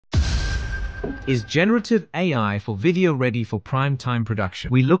Is generative AI for video ready for prime-time production?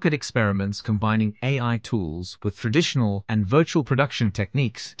 We look at experiments combining AI tools with traditional and virtual production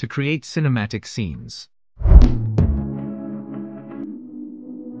techniques to create cinematic scenes.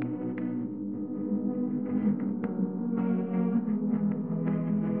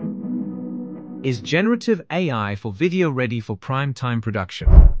 Is generative AI for video ready for prime-time production?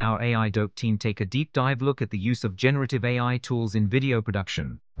 Our AI Dope team take a deep dive look at the use of generative AI tools in video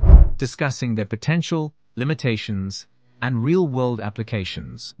production, discussing their potential, limitations, and real-world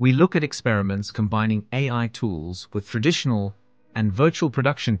applications. We look at experiments combining AI tools with traditional and virtual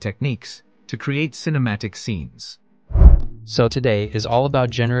production techniques to create cinematic scenes. So today is all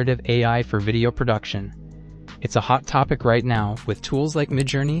about generative AI for video production. It's a hot topic right now, with tools like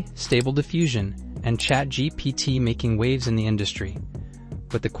Midjourney, Stable Diffusion, and ChatGPT making waves in the industry.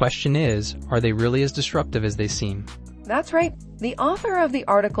 But the question is, are they really as disruptive as they seem? That's right. The author of the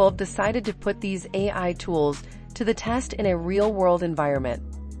article decided to put these AI tools to the test in a real-world environment.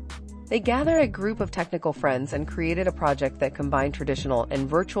 They gathered a group of technical friends and created a project that combined traditional and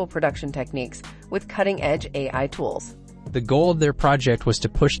virtual production techniques with cutting-edge AI tools. The goal of their project was to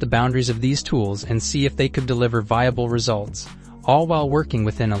push the boundaries of these tools and see if they could deliver viable results, all while working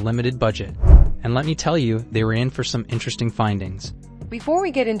within a limited budget. And let me tell you, they were in for some interesting findings. Before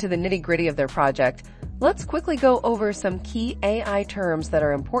we get into the nitty-gritty of their project, let's quickly go over some key AI terms that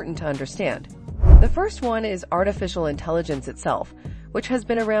are important to understand. The first one is artificial intelligence itself, which has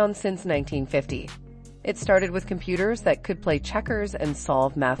been around since 1950. It started with computers that could play checkers and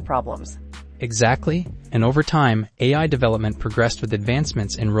solve math problems. Exactly, and over time, AI development progressed with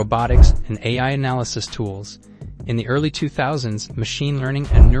advancements in robotics and AI analysis tools. In the early 2000s, machine learning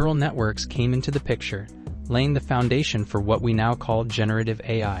and neural networks came into the picture, laying the foundation for what we now call generative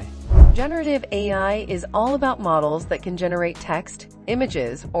AI. Generative AI is all about models that can generate text,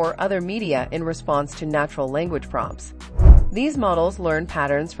 images, or other media in response to natural language prompts. These models learn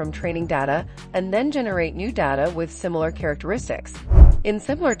patterns from training data and then generate new data with similar characteristics. In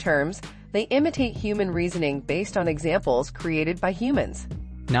simpler terms, they imitate human reasoning based on examples created by humans.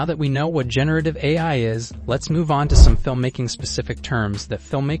 Now that we know what generative AI is, let's move on to some filmmaking-specific terms that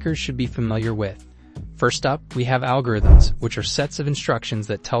filmmakers should be familiar with. First up, we have algorithms, which are sets of instructions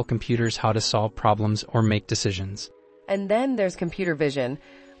that tell computers how to solve problems or make decisions. And then there's computer vision,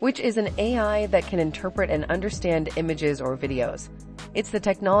 which is an AI that can interpret and understand images or videos. It's the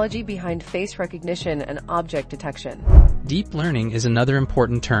technology behind face recognition and object detection. Deep learning is another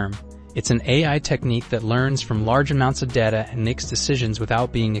important term. It's an AI technique that learns from large amounts of data and makes decisions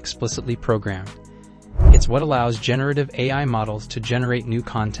without being explicitly programmed. It's what allows generative AI models to generate new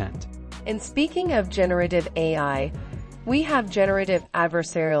content. And speaking of generative AI, we have generative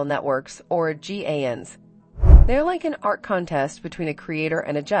adversarial networks, or GANs. They're like an art contest between a creator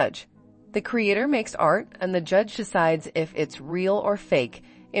and a judge. The creator makes art, and the judge decides if it's real or fake,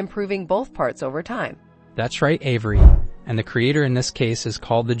 improving both parts over time. That's right, Avery. And the creator in this case is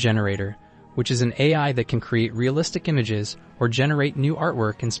called the generator, which is an AI that can create realistic images or generate new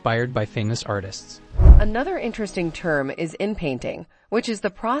artwork inspired by famous artists. Another interesting term is inpainting, which is the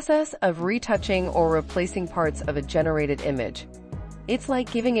process of retouching or replacing parts of a generated image. It's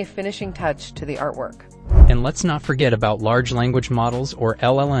like giving a finishing touch to the artwork. And let's not forget about large language models, or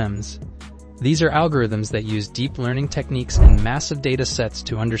LLMs. These are algorithms that use deep learning techniques and massive data sets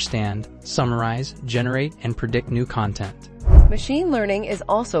to understand, summarize, generate, and predict new content. Machine learning is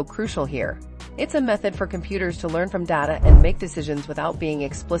also crucial here. It's a method for computers to learn from data and make decisions without being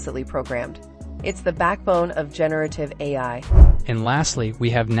explicitly programmed. It's the backbone of generative AI. And lastly,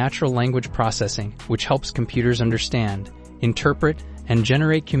 we have natural language processing, which helps computers understand, interpret, and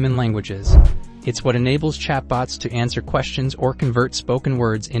generate human languages. It's what enables chatbots to answer questions or convert spoken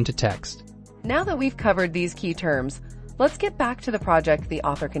words into text. Now that we've covered these key terms, let's get back to the project the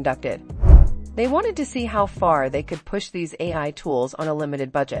author conducted. They wanted to see how far they could push these AI tools on a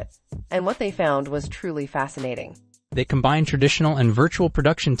limited budget, and what they found was truly fascinating. They combined traditional and virtual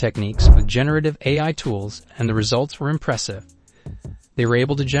production techniques with generative AI tools, and the results were impressive. They were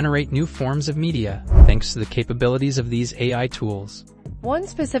able to generate new forms of media, thanks to the capabilities of these AI tools. One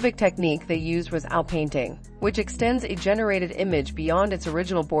specific technique they used was outpainting, which extends a generated image beyond its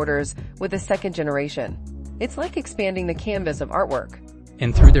original borders with a second generation. It's like expanding the canvas of artwork.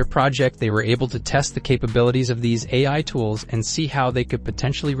 And through their project, they were able to test the capabilities of these AI tools and see how they could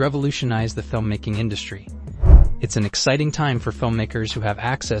potentially revolutionize the filmmaking industry. It's an exciting time for filmmakers who have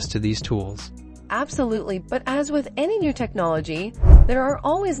access to these tools. Absolutely, but as with any new technology, there are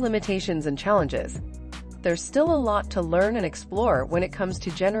always limitations and challenges. There's still a lot to learn and explore when it comes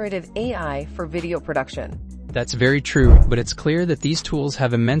to generative AI for video production. That's very true, but it's clear that these tools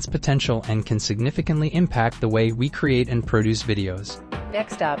have immense potential and can significantly impact the way we create and produce videos.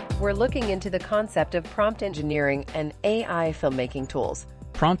 Next up, we're looking into the concept of prompt engineering and AI filmmaking tools.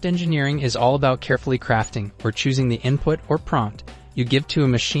 Prompt engineering is all about carefully crafting or choosing the input or prompt you give to a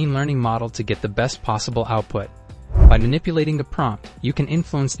machine learning model to get the best possible output. By manipulating the prompt, you can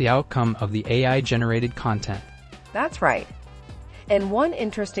influence the outcome of the AI-generated content. That's right. And one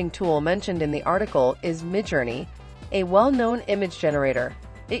interesting tool mentioned in the article is Midjourney, a well-known image generator.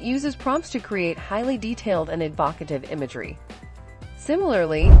 It uses prompts to create highly detailed and evocative imagery.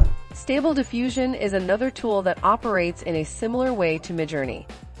 Similarly, Stable Diffusion is another tool that operates in a similar way to Midjourney.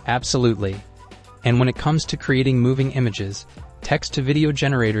 Absolutely. And when it comes to creating moving images, text-to-video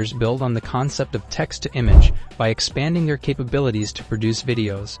generators build on the concept of text-to-image by expanding their capabilities to produce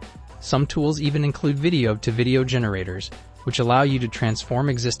videos. Some tools even include video-to-video generators, which allow you to transform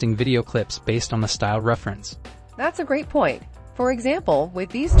existing video clips based on the style reference. That's a great point. For example, with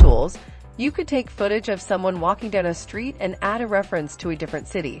these tools, you could take footage of someone walking down a street and add a reference to a different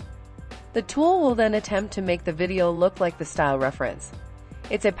city. The tool will then attempt to make the video look like the style reference.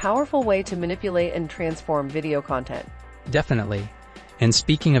 It's a powerful way to manipulate and transform video content. Definitely. And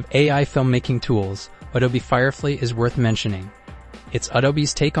speaking of AI filmmaking tools, Adobe Firefly is worth mentioning. It's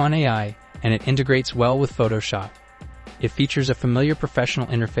Adobe's take on AI, and it integrates well with Photoshop. It features a familiar professional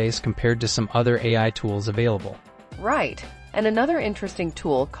interface compared to some other AI tools available. Right. And another interesting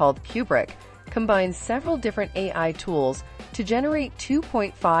tool called Kubrick combines several different AI tools to generate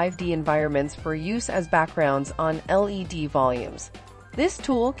 2.5D environments for use as backgrounds on LED volumes. This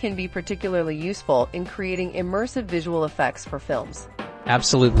tool can be particularly useful in creating immersive visual effects for films.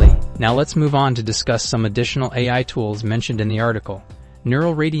 Absolutely. Now let's move on to discuss some additional AI tools mentioned in the article.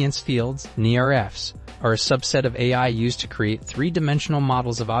 Neural radiance fields, NRFs, are a subset of AI used to create three-dimensional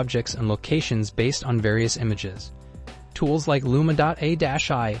models of objects and locations based on various images. Tools like Luma.ai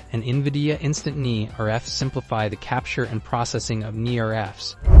and NVIDIA Instant NRF simplify the capture and processing of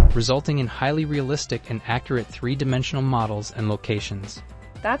NRFs, resulting in highly realistic and accurate three-dimensional models and locations.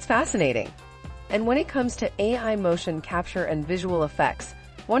 That's fascinating. And when it comes to AI motion capture and visual effects,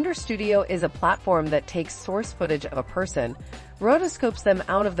 WonderStudio is a platform that takes source footage of a person, rotoscopes them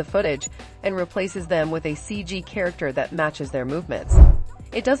out of the footage, and replaces them with a CG character that matches their movements.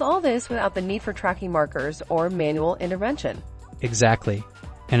 It does all this without the need for tracking markers or manual intervention. Exactly.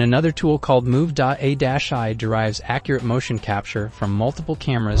 And another tool called Move.ai derives accurate motion capture from multiple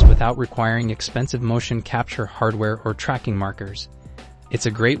cameras without requiring expensive motion capture hardware or tracking markers. It's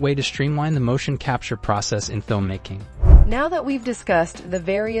a great way to streamline the motion capture process in filmmaking. Now that we've discussed the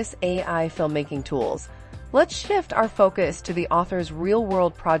various AI filmmaking tools, let's shift our focus to the author's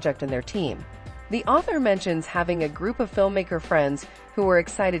real-world project and their team. The author mentions having a group of filmmaker friends who were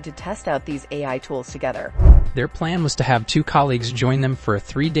excited to test out these AI tools together. Their plan was to have two colleagues join them for a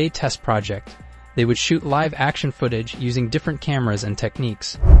 3-day test project. They would shoot live action footage using different cameras and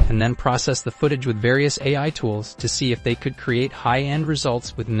techniques, and then process the footage with various AI tools to see if they could create high-end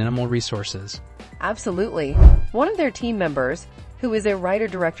results with minimal resources. Absolutely. One of their team members, who is a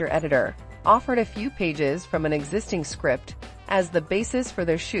writer-director-editor, offered a few pages from an existing script as the basis for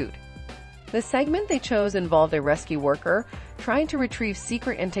their shoot. The segment they chose involved a rescue worker trying to retrieve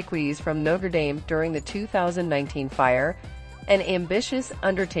secret antiquities from Notre Dame during the 2019 fire, an ambitious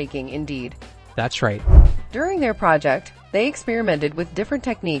undertaking indeed. That's right. During their project, they experimented with different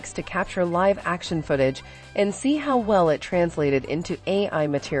techniques to capture live action footage and see how well it translated into AI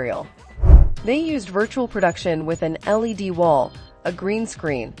material. They used virtual production with an LED wall, a green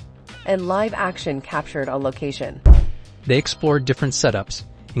screen, and live action captured on location. They explored different setups,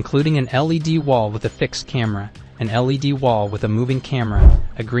 including an LED wall with a fixed camera, an LED wall with a moving camera,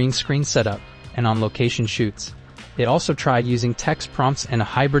 a green screen setup, and on-location shoots. They also tried using text prompts and a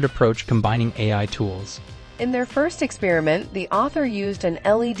hybrid approach combining AI tools. In their first experiment, the author used an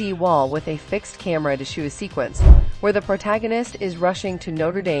LED wall with a fixed camera to shoot a sequence where the protagonist is rushing to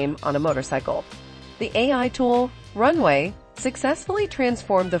Notre Dame on a motorcycle. The AI tool, Runway, successfully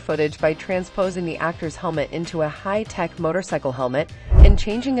transformed the footage by transposing the actor's helmet into a high-tech motorcycle helmet and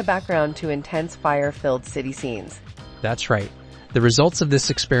changing the background to intense fire-filled city scenes. That's right. The results of this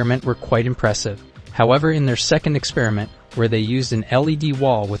experiment were quite impressive. However, in their second experiment, where they used an LED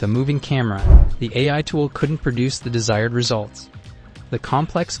wall with a moving camera, the AI tool couldn't produce the desired results. The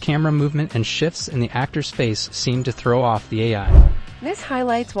complex camera movement and shifts in the actor's face seemed to throw off the AI. This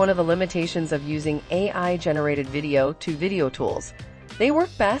highlights one of the limitations of using AI-generated video-to-video tools. They work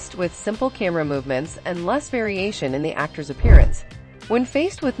best with simple camera movements and less variation in the actor's appearance. When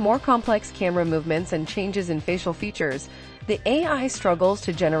faced with more complex camera movements and changes in facial features, the AI struggles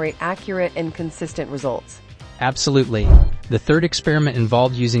to generate accurate and consistent results. Absolutely. The third experiment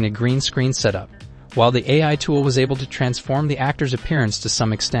involved using a green screen setup. While the AI tool was able to transform the actor's appearance to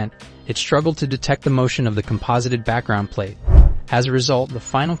some extent, it struggled to detect the motion of the composited background plate. As a result, the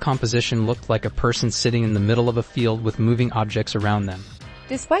final composition looked like a person sitting in the middle of a field with moving objects around them.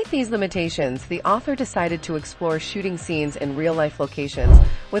 Despite these limitations, the author decided to explore shooting scenes in real-life locations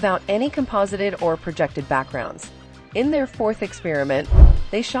without any composited or projected backgrounds. In their fourth experiment,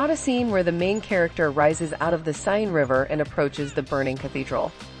 they shot a scene where the main character rises out of the Seine River and approaches the burning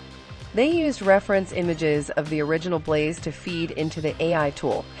cathedral. They used reference images of the original blaze to feed into the AI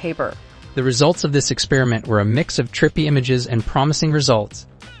tool, Haber. The results of this experiment were a mix of trippy images and promising results.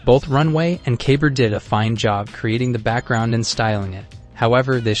 Both Runway and Caber did a fine job creating the background and styling it.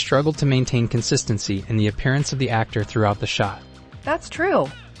 However, they struggled to maintain consistency in the appearance of the actor throughout the shot. That's true.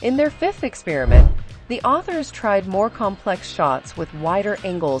 In their fifth experiment, the authors tried more complex shots with wider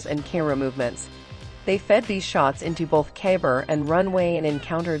angles and camera movements. They fed these shots into both Caber and Runway and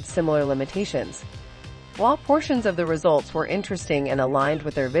encountered similar limitations. While portions of the results were interesting and aligned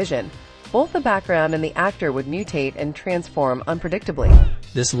with their vision, both the background and the actor would mutate and transform unpredictably.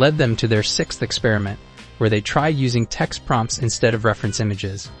 This led them to their sixth experiment, where they tried using text prompts instead of reference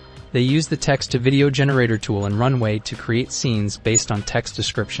images. They used the text-to-video generator tool in Runway to create scenes based on text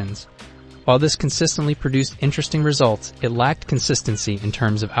descriptions. While this consistently produced interesting results, it lacked consistency in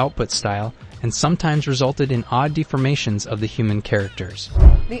terms of output style and sometimes resulted in odd deformations of the human characters.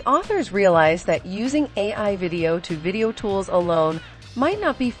 The authors realized that using AI video-to-video tools alone might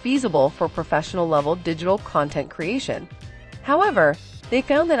not be feasible for professional-level digital content creation. However, they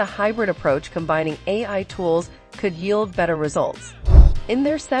found that a hybrid approach combining AI tools could yield better results. In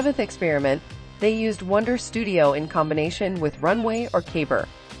their seventh experiment, they used WonderStudio in combination with Runway or Caber.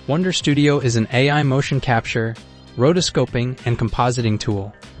 WonderStudio is an AI motion capture, rotoscoping, and compositing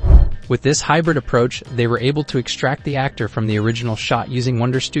tool. With this hybrid approach, they were able to extract the actor from the original shot using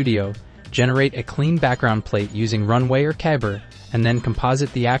WonderStudio, generate a clean background plate using Runway or Caber, and then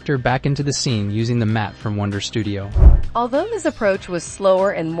composite the actor back into the scene using the matte from WonderStudio. Although this approach was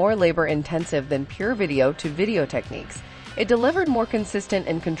slower and more labor-intensive than pure video-to-video techniques, it delivered more consistent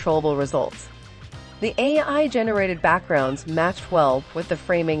and controllable results. The AI-generated backgrounds matched well with the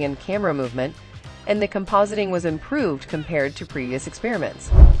framing and camera movement, and the compositing was improved compared to previous experiments.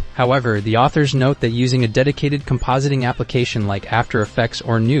 However, the authors note that using a dedicated compositing application like After Effects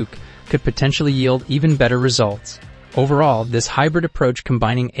or Nuke could potentially yield even better results. Overall, this hybrid approach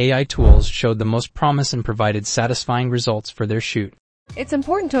combining AI tools showed the most promise and provided satisfying results for their shoot. It's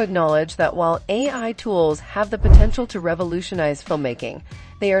important to acknowledge that while AI tools have the potential to revolutionize filmmaking,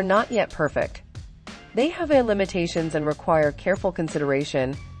 they are not yet perfect. They have their limitations and require careful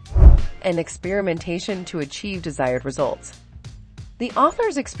consideration and experimentation to achieve desired results. The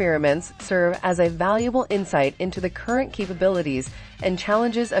author's experiments serve as a valuable insight into the current capabilities and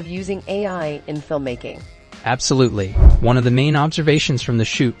challenges of using AI in filmmaking. Absolutely. One of the main observations from the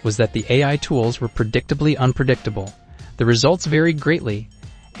shoot was that the AI tools were predictably unpredictable. The results varied greatly,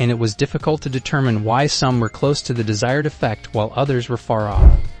 and it was difficult to determine why some were close to the desired effect while others were far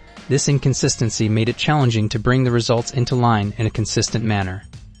off. This inconsistency made it challenging to bring the results into line in a consistent manner.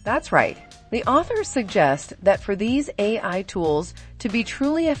 That's right. The authors suggest that for these AI tools to be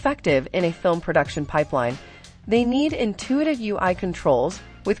truly effective in a film production pipeline, they need intuitive UI controls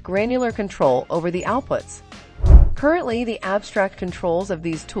with granular control over the outputs. Currently, the abstract controls of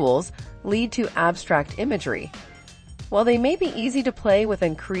these tools lead to abstract imagery. While they may be easy to play with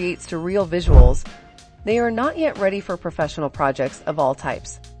and create surreal visuals, they are not yet ready for professional projects of all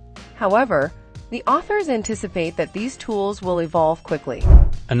types. However, the authors anticipate that these tools will evolve quickly.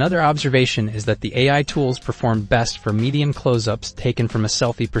 Another observation is that the AI tools perform best for medium close-ups taken from a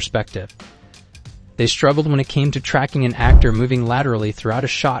selfie perspective. They struggled when it came to tracking an actor moving laterally throughout a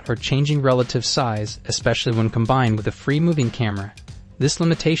shot or changing relative size, especially when combined with a free-moving camera. This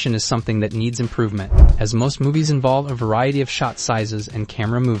limitation is something that needs improvement, as most movies involve a variety of shot sizes and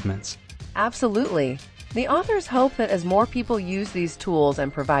camera movements. Absolutely. The authors hope that as more people use these tools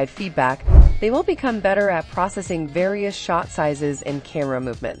and provide feedback, they will become better at processing various shot sizes and camera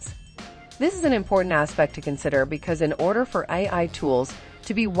movements. This is an important aspect to consider because in order for AI tools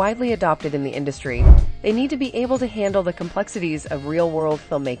to be widely adopted in the industry, they need to be able to handle the complexities of real-world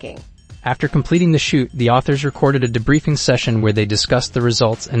filmmaking. After completing the shoot, the authors recorded a debriefing session where they discussed the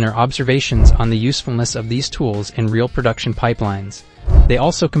results and their observations on the usefulness of these tools in real production pipelines. They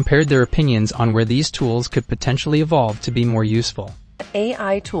also compared their opinions on where these tools could potentially evolve to be more useful.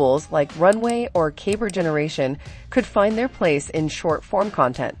 AI tools like Runway or Caber generation could find their place in short-form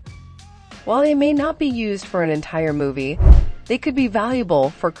content. While they may not be used for an entire movie, they could be valuable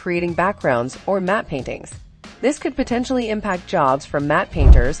for creating backgrounds or matte paintings. This could potentially impact jobs from matte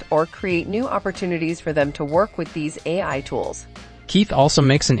painters or create new opportunities for them to work with these AI tools. Keith also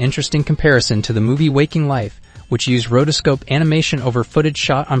makes an interesting comparison to the movie Waking Life, which used rotoscope animation over footage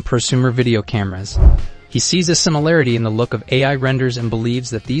shot on prosumer video cameras. He sees a similarity in the look of AI renders and believes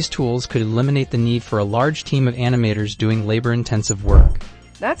that these tools could eliminate the need for a large team of animators doing labor-intensive work.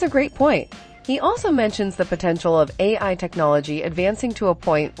 That's a great point. He also mentions the potential of AI technology advancing to a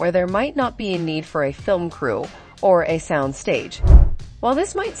point where there might not be a need for a film crew or a sound stage. While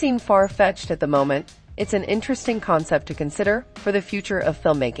this might seem far-fetched at the moment, it's an interesting concept to consider for the future of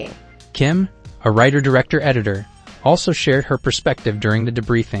filmmaking. Kim, a writer-director-editor, also shared her perspective during the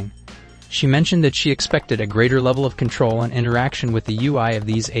debriefing. She mentioned that she expected a greater level of control and interaction with the UI of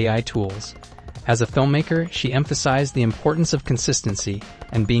these AI tools. As a filmmaker, she emphasized the importance of consistency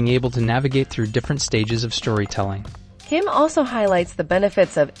and being able to navigate through different stages of storytelling. Kim also highlights the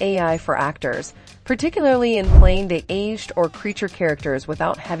benefits of AI for actors, particularly in playing the aged or creature characters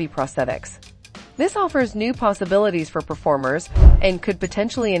without heavy prosthetics. This offers new possibilities for performers and could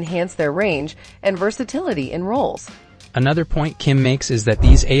potentially enhance their range and versatility in roles. Another point Kim makes is that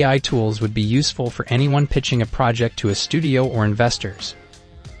these AI tools would be useful for anyone pitching a project to a studio or investors.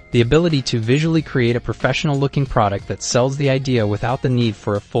 The ability to visually create a professional-looking product that sells the idea without the need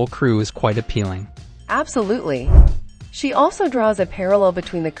for a full crew is quite appealing. Absolutely. She also draws a parallel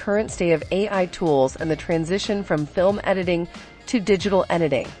between the current state of AI tools and the transition from film editing to digital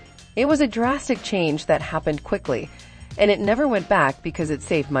editing. It was a drastic change that happened quickly, and it never went back because it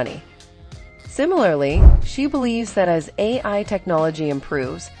saved money. Similarly, she believes that as AI technology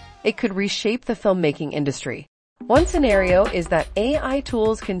improves, it could reshape the filmmaking industry. One scenario is that AI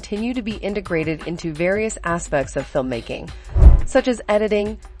tools continue to be integrated into various aspects of filmmaking, such as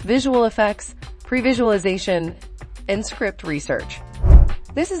editing, visual effects, pre-visualization, and script research.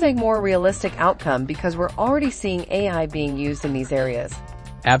 This is a more realistic outcome because we're already seeing AI being used in these areas.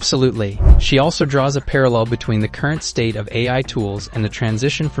 Absolutely. She also draws a parallel between the current state of AI tools and the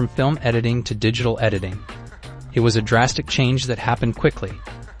transition from film editing to digital editing. It was a drastic change that happened quickly,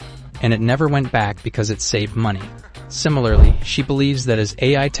 and it never went back because it saved money. Similarly, she believes that as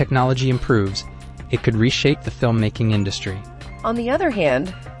AI technology improves, it could reshape the filmmaking industry. On the other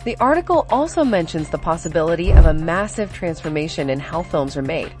hand, the article also mentions the possibility of a massive transformation in how films are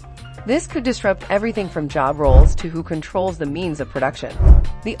made. This could disrupt everything from job roles to who controls the means of production.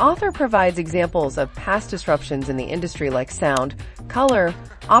 The author provides examples of past disruptions in the industry like sound, color,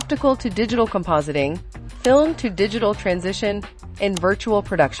 optical to digital compositing, film to digital transition, and virtual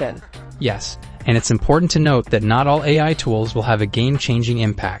production. Yes, and it's important to note that not all AI tools will have a game-changing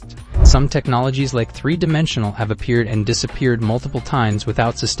impact. Some technologies like three-dimensional have appeared and disappeared multiple times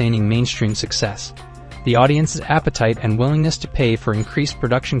without sustaining mainstream success. The audience's appetite and willingness to pay for increased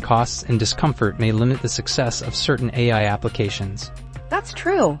production costs and discomfort may limit the success of certain AI applications. That's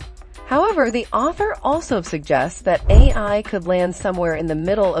true. However, the author also suggests that AI could land somewhere in the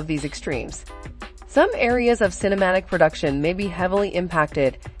middle of these extremes. Some areas of cinematic production may be heavily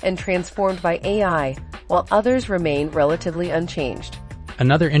impacted and transformed by AI, while others remain relatively unchanged.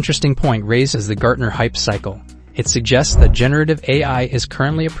 Another interesting point raised is the Gartner hype cycle. It suggests that generative AI is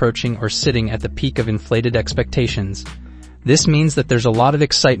currently approaching or sitting at the peak of inflated expectations. This means that there's a lot of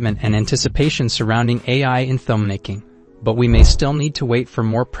excitement and anticipation surrounding AI in filmmaking, but we may still need to wait for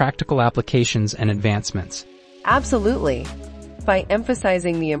more practical applications and advancements. Absolutely. By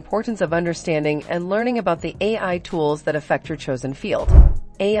emphasizing the importance of understanding and learning about the AI tools that affect your chosen field,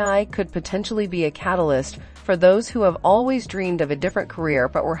 AI could potentially be a catalyst for those who have always dreamed of a different career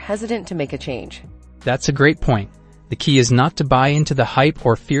but were hesitant to make a change. That's a great point. The key is not to buy into the hype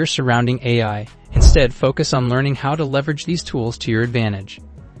or fear surrounding AI. Instead, focus on learning how to leverage these tools to your advantage.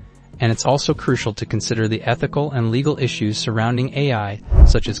 And it's also crucial to consider the ethical and legal issues surrounding AI,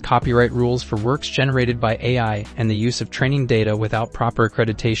 such as copyright rules for works generated by AI and the use of training data without proper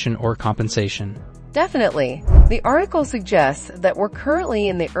accreditation or compensation. Definitely. The article suggests that we're currently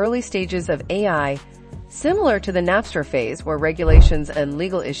in the early stages of AI, similar to the Napster phase where regulations and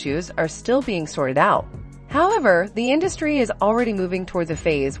legal issues are still being sorted out. However, the industry is already moving towards a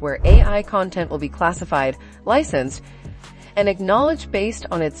phase where AI content will be classified, licensed, and acknowledged based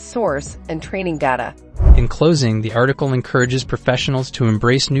on its source and training data. In closing, the article encourages professionals to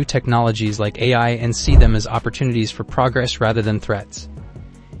embrace new technologies like AI and see them as opportunities for progress rather than threats.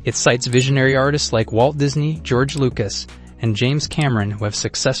 It cites visionary artists like Walt Disney, George Lucas, and James Cameron who have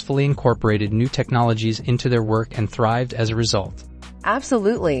successfully incorporated new technologies into their work and thrived as a result.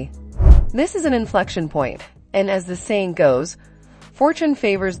 Absolutely. This is an inflection point, and as the saying goes, fortune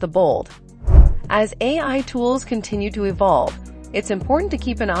favors the bold. As AI tools continue to evolve, It's important to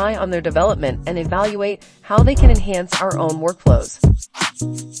keep an eye on their development and evaluate how they can enhance our own workflows.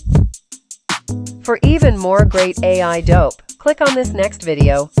 For even more great AI dope, click on this next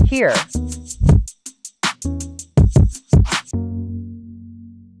video here.